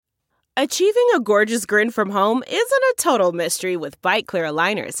Achieving a gorgeous grin from home isn't a total mystery with Bite Clear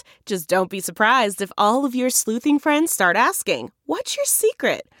aligners. Just don't be surprised if all of your sleuthing friends start asking, "What's your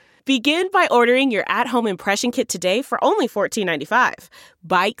secret?" Begin by ordering your at-home impression kit today for only $14.95.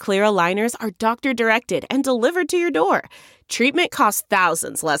 Bite Clear aligners are doctor-directed and delivered to your door. Treatment costs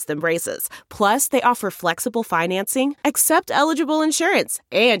thousands less than braces. Plus, they offer flexible financing, accept eligible insurance,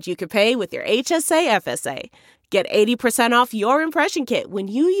 and you can pay with your HSA FSA. Get 80% off your impression kit when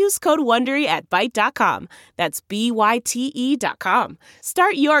you use code WONDERY at Byte.com. That's BYTE.com.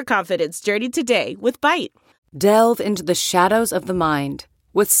 Start your confidence journey today with Byte. Delve into the shadows of the mind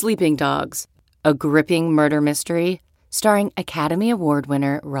with Sleeping Dogs, a gripping murder mystery starring Academy Award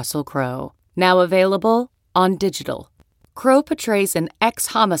winner Russell Crowe. Now available on digital. Crowe portrays an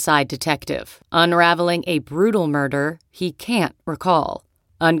ex-homicide detective unraveling a brutal murder he can't recall.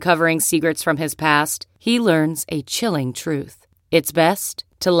 Uncovering secrets from his past, he learns a chilling truth. It's best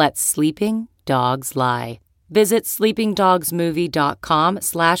to let sleeping dogs lie. Visit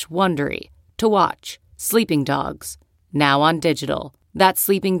sleepingdogsmovie.com/Wondery to watch Sleeping Dogs, now on digital. That's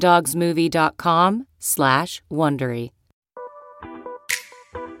sleepingdogsmovie.com/Wondery.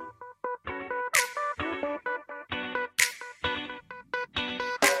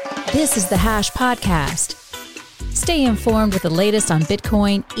 This is the Hash Podcast. Stay informed with the latest on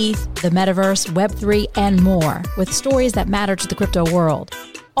Bitcoin, ETH, the metaverse, Web3, and more with stories that matter to the crypto world.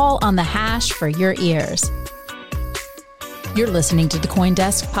 All on the Hash for your ears. You're listening to the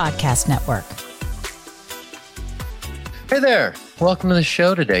CoinDesk Podcast Network. Hey there. Welcome to the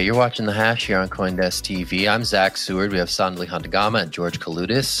show today. You're watching The Hash here on CoinDesk TV. I'm Zach Seward. We have Sandali Handagama and George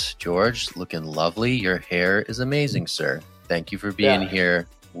Kaludis. George, looking lovely. Your hair is amazing, sir. Thank you for being here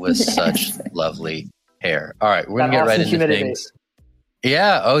with such lovely hair. All right, we're going to get right into things.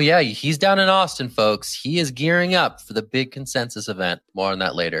 Yeah, oh yeah, he's down in Austin, folks. He is gearing up for the big consensus event. More on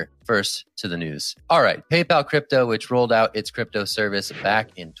that later. First, to the news. All right, PayPal Crypto, which rolled out its crypto service back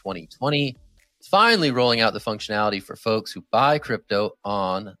in 2020, finally rolling out the functionality for folks who buy crypto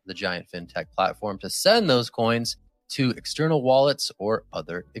on the giant fintech platform to send those coins to external wallets or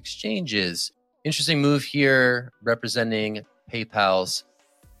other exchanges. Interesting move here, representing PayPal's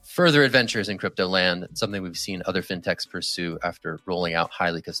further adventures in crypto land, something we've seen other fintechs pursue after rolling out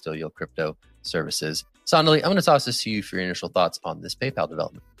highly custodial crypto services. Sandali, I'm going to toss this to you for your initial thoughts on this PayPal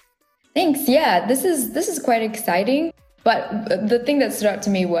development. Thanks. Yeah, this is quite exciting. But the thing that stood out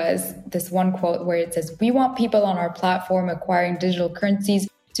to me was this one quote where it says, "We want people on our platform acquiring digital currencies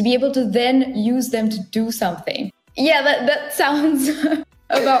to be able to then use them to do something." Yeah, that sounds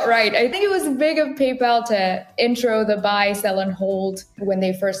about right. I think it was big of PayPal to intro the buy, sell, and hold. When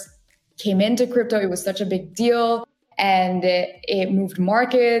they first came into crypto, it was such a big deal, and it moved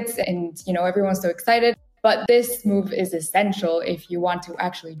markets, and everyone's so excited. But this move is essential if you want to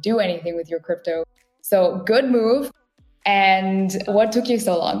actually do anything with your crypto. So good move. And what took you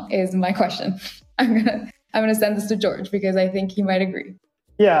so long is my question. I'm gonna send this to George because I think he might agree.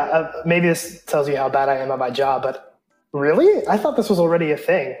 Yeah, maybe this tells you how bad I am at my job, but really? I thought this was already a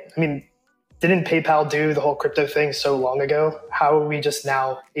thing. I mean, didn't PayPal do the whole crypto thing so long ago? How are we just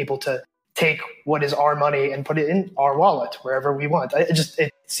now able to take what is our money and put it in our wallet wherever we want?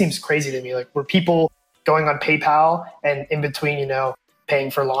 It seems crazy to me. Like, were people going on PayPal and in between, paying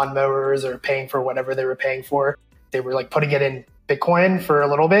for lawnmowers or paying for whatever they were paying for, they were like putting it in Bitcoin for a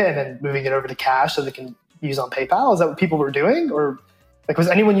little bit and then moving it over to cash so they can use on PayPal? Is that what people were doing? Or like, was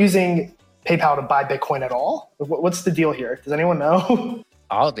anyone using PayPal to buy Bitcoin at all? What's the deal here? Does anyone know?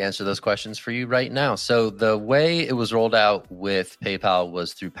 I'll answer those questions for you right now. So the way it was rolled out with PayPal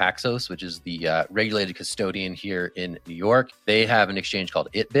was through Paxos, which is the regulated custodian here in New York. They have an exchange called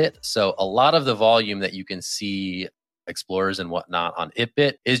itBit. So a lot of the volume that you can see explorers and whatnot on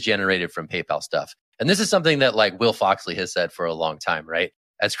itBit is generated from PayPal stuff. And this is something that like Will Foxley has said for a long time, right?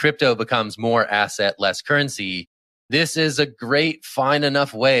 As crypto becomes more asset, less currency, this is a great, fine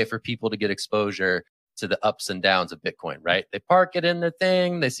enough way for people to get exposure to the ups and downs of Bitcoin, right? They park it in their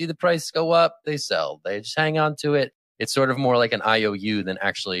thing. They see the price go up. They sell. They just hang on to it. It's sort of more like an IOU than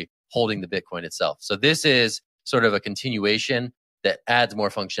actually holding the Bitcoin itself. So this is sort of a continuation that adds more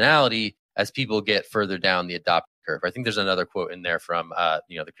functionality as people get further down the adoption curve. I think there's another quote in there from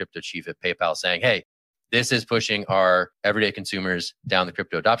the crypto chief at PayPal saying, "Hey, this is pushing our everyday consumers down the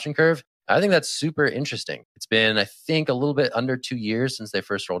crypto adoption curve." I think that's super interesting. It's been, I think, a little bit under 2 years since they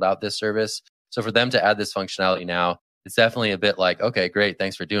first rolled out this service. So for them to add this functionality now, it's definitely a bit like, okay, great.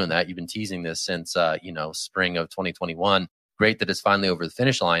 Thanks for doing that. You've been teasing this since, spring of 2021. Great that it's finally over the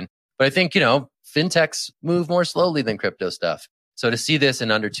finish line. But I think, fintechs move more slowly than crypto stuff. So to see this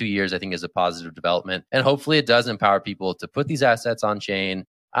in under 2 years, I think is a positive development. And hopefully it does empower people to put these assets on chain,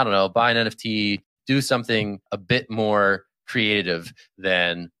 I don't know, buy an NFT, do something a bit more creative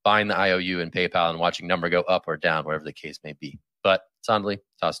than buying the IOU in PayPal and watching number go up or down, whatever the case may be. But Sonali,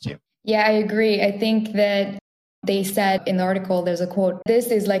 toss to you. Yeah, I agree. I think that they said in the article, there's a quote, this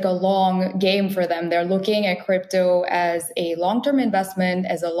is like a long game for them. They're looking at crypto as a long-term investment,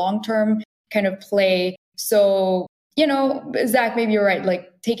 as a long-term kind of play. So, Zach, maybe you're right.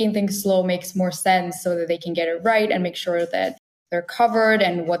 Like taking things slow makes more sense so that they can get it right and make sure that they're covered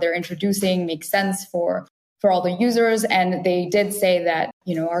and what they're introducing makes sense for all the users. And they did say that,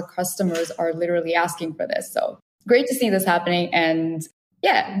 our customers are literally asking for this. So great to see this happening. And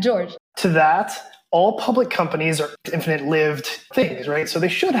yeah, George. To that, all public companies are infinite-lived things, right? So they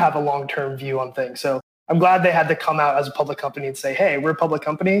should have a long-term view on things. So I'm glad they had to come out as a public company and say, hey, we're a public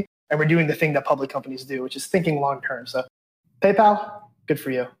company and we're doing the thing that public companies do, which is thinking long-term. So PayPal, good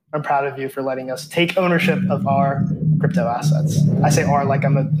for you. I'm proud of you for letting us take ownership of our crypto assets. I say "our" like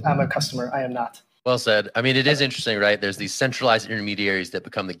I'm a customer. I am not. Well said. I mean, it is interesting, right? There's these centralized intermediaries that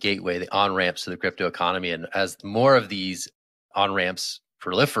become the gateway, the on-ramps to the crypto economy. And as more of these on-ramps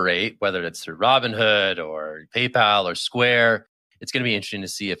proliferate, whether it's through Robinhood or PayPal or Square, it's going to be interesting to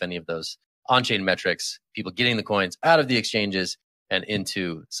see if any of those on-chain metrics, people getting the coins out of the exchanges and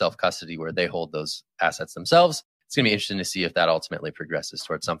into self-custody where they hold those assets themselves. It's going to be interesting to see if that ultimately progresses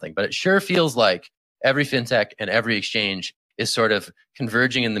towards something. But it sure feels like every fintech and every exchange is sort of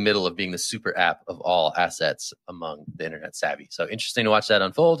converging in the middle of being the super app of all assets among the internet savvy. So interesting to watch that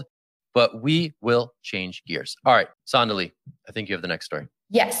unfold, but we will change gears. All right, Sonali, I think you have the next story.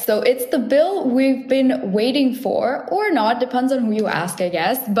 Yes, so it's the bill we've been waiting for, or not, depends on who you ask, I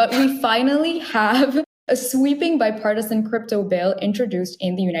guess. But we finally have a sweeping bipartisan crypto bill introduced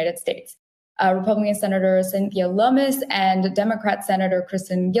in the United States. Republican Senator Cynthia Lummis and Democrat Senator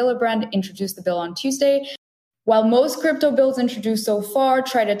Kristen Gillibrand introduced the bill on Tuesday. While most crypto bills introduced so far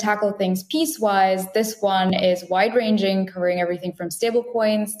try to tackle things piecewise, this one is wide-ranging, covering everything from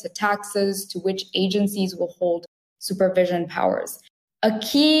stablecoins to taxes to which agencies will hold supervision powers. A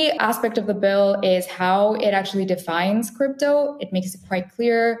key aspect of the bill is how it actually defines crypto. It makes it quite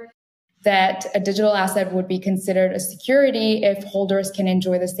clear that a digital asset would be considered a security if holders can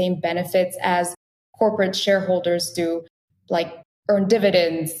enjoy the same benefits as corporate shareholders do, like earn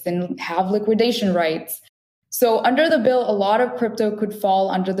dividends and have liquidation rights. So under the bill, a lot of crypto could fall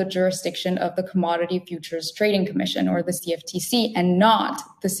under the jurisdiction of the Commodity Futures Trading Commission, or the CFTC, and not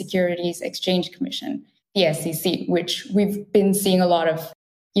the Securities Exchange Commission, the SEC, which we've been seeing a lot of,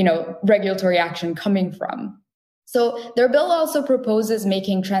 regulatory action coming from. So their bill also proposes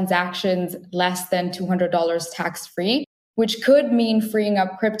making transactions less than $200 tax-free, which could mean freeing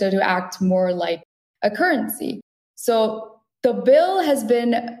up crypto to act more like a currency. So the bill has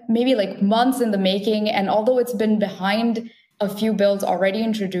been maybe like months in the making, and although it's been behind a few bills already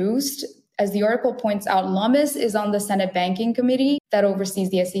introduced, as the article points out, Lummis is on the Senate Banking Committee that oversees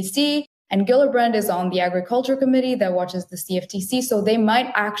the SEC, and Gillibrand is on the Agriculture Committee that watches the CFTC, so they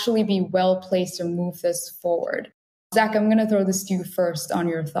might actually be well placed to move this forward. Zach, I'm going to throw this to you first on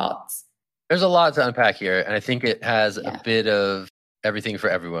your thoughts. There's a lot to unpack here, and I think it has a bit of everything for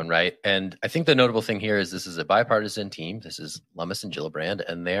everyone, right? And I think the notable thing here is this is a bipartisan team. This is Lummis and Gillibrand,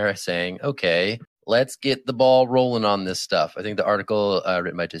 and they're saying, okay, let's get the ball rolling on this stuff. I think the article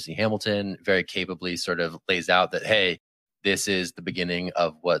written by Jesse Hamilton very capably sort of lays out that, hey, this is the beginning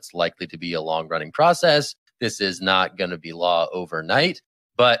of what's likely to be a long-running process. This is not going to be law overnight,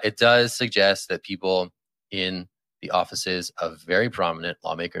 but it does suggest that people in the offices of very prominent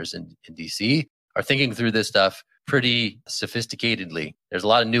lawmakers in DC are thinking through this stuff pretty sophisticatedly. There's a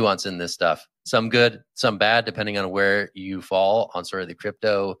lot of nuance in this stuff. Some good, some bad, depending on where you fall on sort of the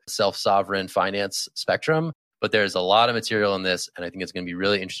crypto self-sovereign finance spectrum. But there's a lot of material in this, and I think it's going to be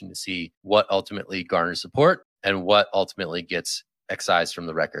really interesting to see what ultimately garners support and what ultimately gets excised from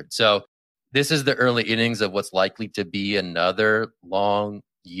the record. So this is the early innings of what's likely to be another long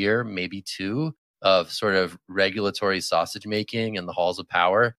year, maybe two, of sort of regulatory sausage making in the halls of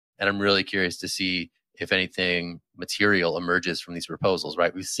power. And I'm really curious to see if anything material emerges from these proposals,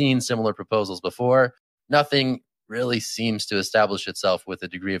 right? We've seen similar proposals before. Nothing really seems to establish itself with a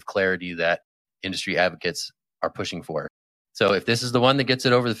degree of clarity that industry advocates are pushing for. So if this is the one that gets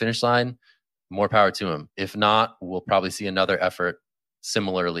it over the finish line, more power to them. If not, we'll probably see another effort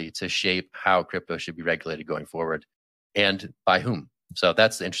similarly to shape how crypto should be regulated going forward and by whom. So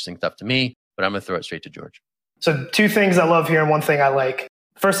that's the interesting stuff to me, but I'm going to throw it straight to George. So two things I love here and one thing I like.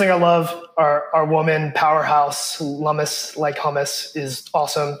 First thing I love, our woman powerhouse, Lummis like hummus, is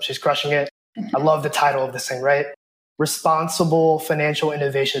awesome. She's crushing it. I love the title of this thing, right? Responsible Financial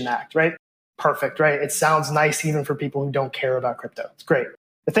Innovation Act, right? Perfect, right? It sounds nice even for people who don't care about crypto. It's great.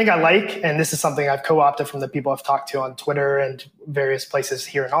 The thing I like, and this is something I've co-opted from the people I've talked to on Twitter and various places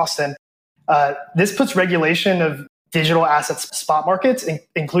here in Austin, this puts regulation of digital assets spot markets,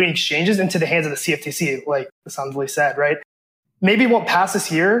 including exchanges, into the hands of the CFTC, like Sandali said, right? Maybe it won't pass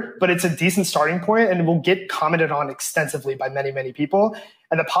this year, but it's a decent starting point and it will get commented on extensively by many, many people.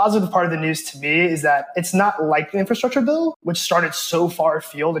 And the positive part of the news to me is that it's not like the infrastructure bill, which started so far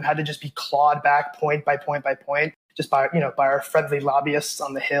afield and had to just be clawed back point by point by point, just by our friendly lobbyists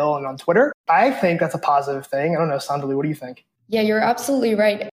on the Hill and on Twitter. I think that's a positive thing. I don't know, Sandali, what do you think? Yeah, you're absolutely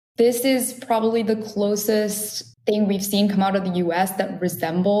right. This is probably the closest thing we've seen come out of the US that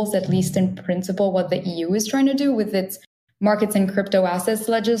resembles, at least in principle, what the EU is trying to do with its markets and crypto assets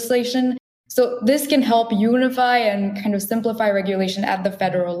legislation. So this can help unify and kind of simplify regulation at the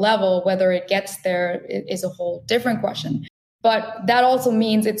federal level. Whether it gets there is a whole different question. But that also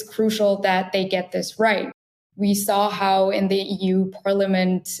means it's crucial that they get this right. We saw how in the EU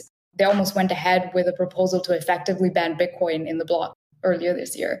Parliament, they almost went ahead with a proposal to effectively ban Bitcoin in the bloc earlier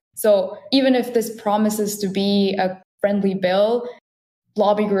this year. So even if this promises to be a friendly bill,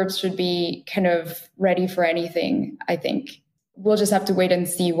 lobby groups should be kind of ready for anything, I think. We'll just have to wait and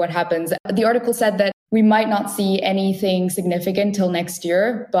see what happens. The article said that we might not see anything significant till next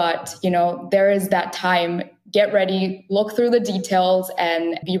year, but there is that time. Get ready, look through the details,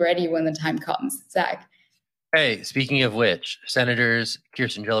 and be ready when the time comes. Zach. Hey, speaking of which, Senators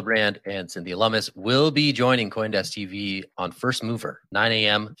Kirsten Gillibrand and Cynthia Lummis will be joining CoinDesk TV on First Mover, 9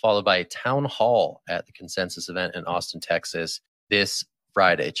 a.m., followed by a town hall at the Consensus event in Austin, Texas, this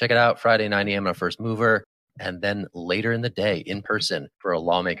Friday. Check it out, Friday, 9 a.m. on First Mover, and then later in the day, in person, for a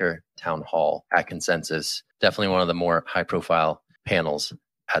lawmaker town hall at Consensus. Definitely one of the more high-profile panels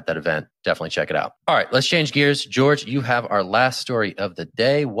at that event. Definitely check it out. All right, let's change gears. George, you have our last story of the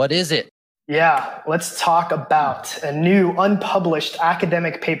day. What is it? Yeah, let's talk about a new unpublished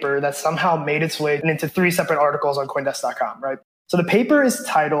academic paper that somehow made its way into 3 separate articles on Coindesk.com, right? So the paper is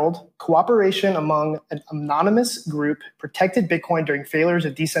titled Cooperation Among an Anonymous Group Protected Bitcoin During Failures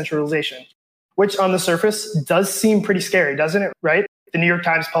of Decentralization, which on the surface does seem pretty scary, doesn't it, right? The New York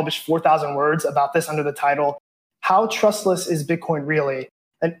Times published 4,000 words about this under the title, How Trustless is Bitcoin Really?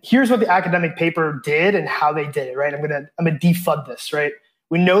 And here's what the academic paper did and how they did it, right? I'm gonna defud this, right?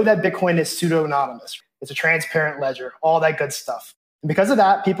 We know that Bitcoin is pseudo-anonymous. It's a transparent ledger, all that good stuff. And because of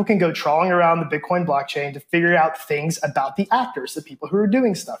that, people can go trawling around the Bitcoin blockchain to figure out things about the actors, the people who are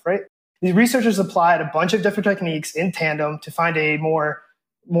doing stuff, right? These researchers applied a bunch of different techniques in tandem to find a more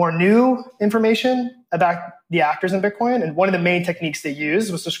new information about the actors in Bitcoin. And one of the main techniques they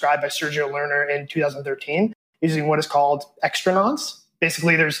used was described by Sergio Lerner in 2013, using what is called extranons.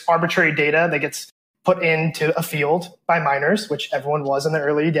 Basically, there's arbitrary data that gets put into a field by miners, which everyone was in the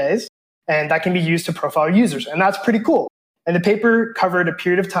early days, and that can be used to profile users. And that's pretty cool. And the paper covered a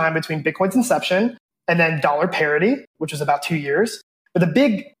period of time between Bitcoin's inception and then dollar parity, which was about 2 years. But the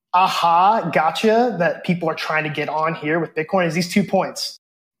big gotcha that people are trying to get on here with Bitcoin is these 2 points.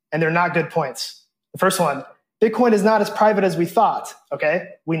 And they're not good points. The first one, Bitcoin is not as private as we thought. Okay,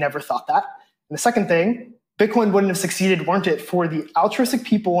 we never thought that. And the second thing, Bitcoin wouldn't have succeeded, weren't it, for the altruistic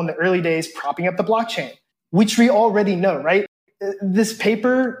people in the early days propping up the blockchain, which we already know, right? This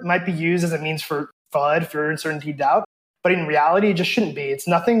paper might be used as a means for FUD, fear, uncertainty, doubt, but in reality, it just shouldn't be. It's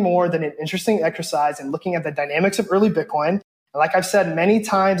nothing more than an interesting exercise in looking at the dynamics of early Bitcoin. And like I've said many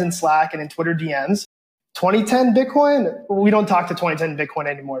times in Slack and in Twitter DMs, 2010 Bitcoin, we don't talk to 2010 Bitcoin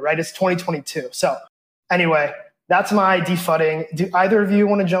anymore, right? It's 2022. So anyway, that's my defudding. Do either of you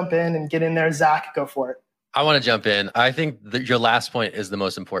want to jump in and get in there? Zach, go for it. I want to jump in. I think your last point is the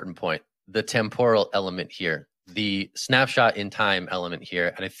most important point, the temporal element here, the snapshot in time element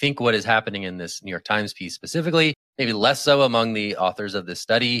here. And I think what is happening in this New York Times piece specifically, maybe less so among the authors of this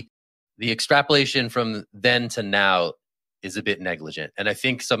study, the extrapolation from then to now is a bit negligent. And I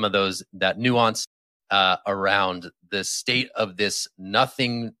think some of that nuance around the state of this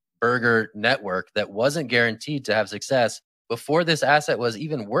nothing burger network that wasn't guaranteed to have success before this asset was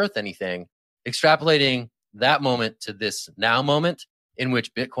even worth anything, extrapolating that moment to this now moment in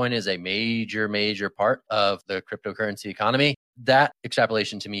which Bitcoin is a major part of the cryptocurrency economy, that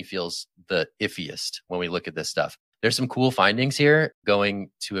extrapolation to me feels the iffiest when we look at this stuff. There's some cool findings here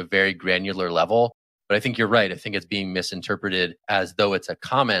going to a very granular level, but I think you're right. I think it's being misinterpreted as though it's a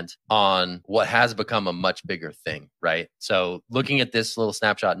comment on what has become a much bigger thing, right? So looking at this little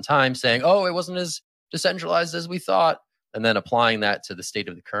snapshot in time saying, oh, it wasn't as decentralized as we thought, and then applying that to the state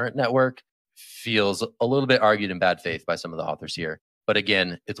of the current network feels a little bit argued in bad faith by some of the authors here. But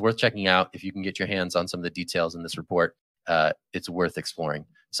again, it's worth checking out. If you can get your hands on some of the details in this report, it's worth exploring.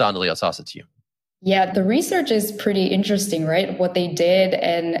 Sandali, I'll toss it to you. Yeah, the research is pretty interesting, right? What they did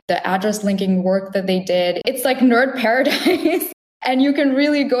and the address linking work that they did. It's like nerd paradise. And you can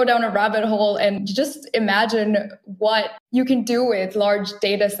really go down a rabbit hole and just imagine what you can do with large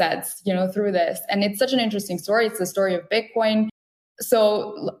data sets, through this. And it's such an interesting story. It's the story of Bitcoin.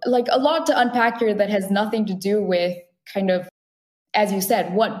 So like a lot to unpack here that has nothing to do with kind of, as you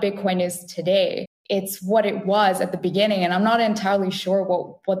said, what Bitcoin is today. It's what it was at the beginning. And I'm not entirely sure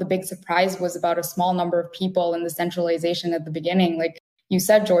what the big surprise was about a small number of people and the centralization at the beginning. Like you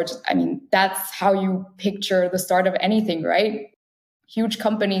said, George, I mean, that's how you picture the start of anything, right? Huge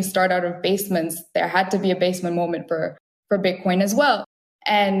companies start out of basements. There had to be a basement moment for Bitcoin as well.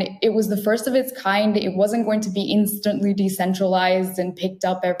 And it was the first of its kind. It wasn't going to be instantly decentralized and picked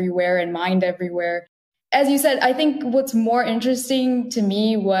up everywhere and mined everywhere. As you said, I think what's more interesting to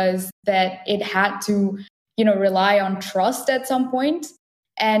me was that it had to, rely on trust at some point.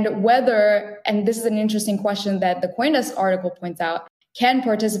 And whether, and this is an interesting question that the CoinDesk article points out, can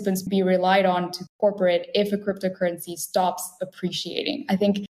participants be relied on to cooperate if a cryptocurrency stops appreciating? I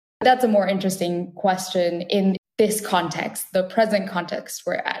think that's a more interesting question in this context, the present context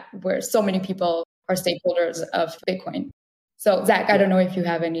we're at, where so many people are stakeholders of Bitcoin. So Zach, I don't know if you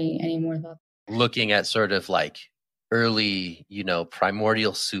have any more thoughts. Looking at sort of like early,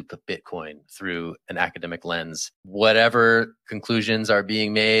 primordial soup of Bitcoin through an academic lens, whatever conclusions are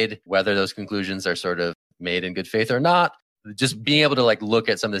being made, whether those conclusions are sort of made in good faith or not, just being able to like look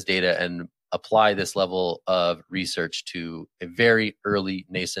at some of this data and apply this level of research to a very early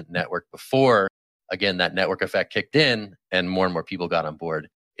nascent network before, again, that network effect kicked in and more people got on board.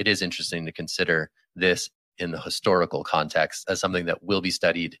 It is interesting to consider this in the historical context as something that will be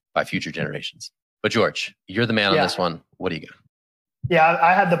studied by future generations. But George, you're the man on this one. What do you got? Yeah,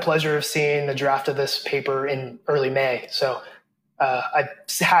 I had the pleasure of seeing the draft of this paper in early May. So I've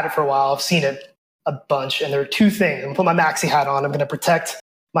had it for a while. I've seen it a bunch. And there are two things. I'm going to put my maxi hat on. I'm going to protect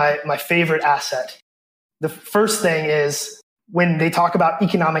my favorite asset. The first thing is when they talk about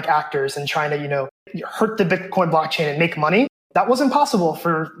economic actors and trying to, hurt the Bitcoin blockchain and make money, that wasn't possible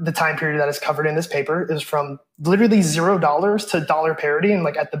for the time period that is covered in this paper. It was from literally $0 to dollar parity. And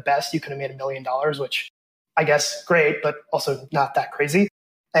like at the best, you could have made $1 million, which I guess great, but also not that crazy.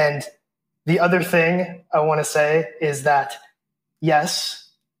 And the other thing I want to say is that, yes,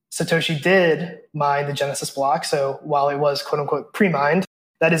 Satoshi did mine the Genesis block. So while it was quote unquote pre-mined,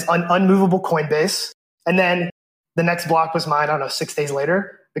 that is unmovable Coinbase. And then the next block was mined, 6 days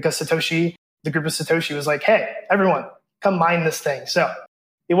later, because Satoshi, the group of Satoshi was like, hey, everyone, come mine this thing. So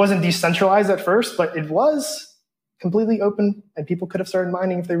it wasn't decentralized at first, but it was completely open and people could have started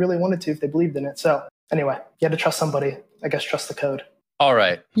mining if they really wanted to, if they believed in it. So anyway, you had to trust somebody. I guess trust the code. All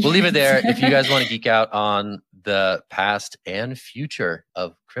right. We'll leave it there. If you guys want to geek out on the past and future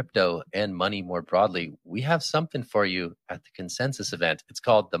of crypto and money more broadly, we have something for you at the Consensus event. It's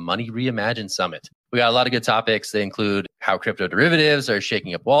called the Money Reimagined Summit. We got a lot of good topics. They include how crypto derivatives are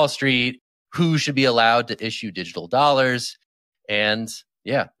shaking up Wall Street, who should be allowed to issue digital dollars. And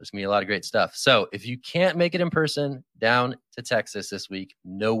yeah, there's going to be a lot of great stuff. So if you can't make it in person down to Texas this week,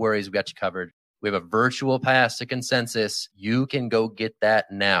 no worries. We got you covered. We have a virtual pass to Consensus. You can go get that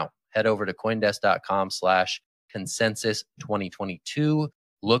now. Head over to coindesk.com/consensus2022.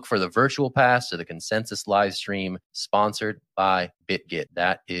 Look for the virtual pass to the Consensus live stream sponsored by BitGet.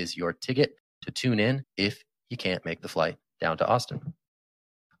 That is your ticket to tune in if you can't make the flight down to Austin.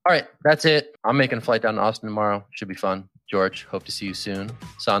 All right, that's it. I'm making a flight down to Austin tomorrow. Should be fun. George, hope to see you soon.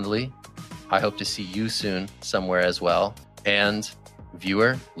 Sandali, I hope to see you soon somewhere as well. And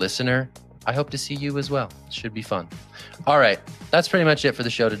viewer, listener, I hope to see you as well. Should be fun. All right, that's pretty much it for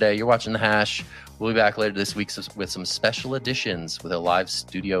the show today. You're watching The Hash. We'll be back later this week with some special editions with a live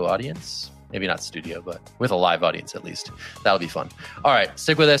studio audience. Maybe not studio, but with a live audience at least. That'll be fun. All right,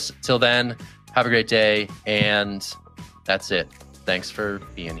 stick with us. Till then, have a great day. And that's it. Thanks for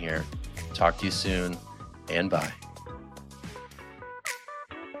being here. Talk to you soon, and bye.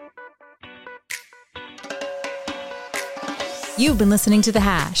 You've been listening to The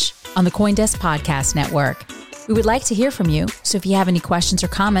Hash on the CoinDesk Podcast Network. We would like to hear from you, so if you have any questions or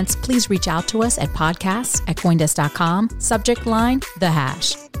comments, please reach out to us at podcasts@coindesk.com, subject line, The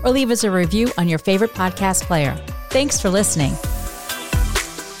Hash, or leave us a review on your favorite podcast player. Thanks for listening.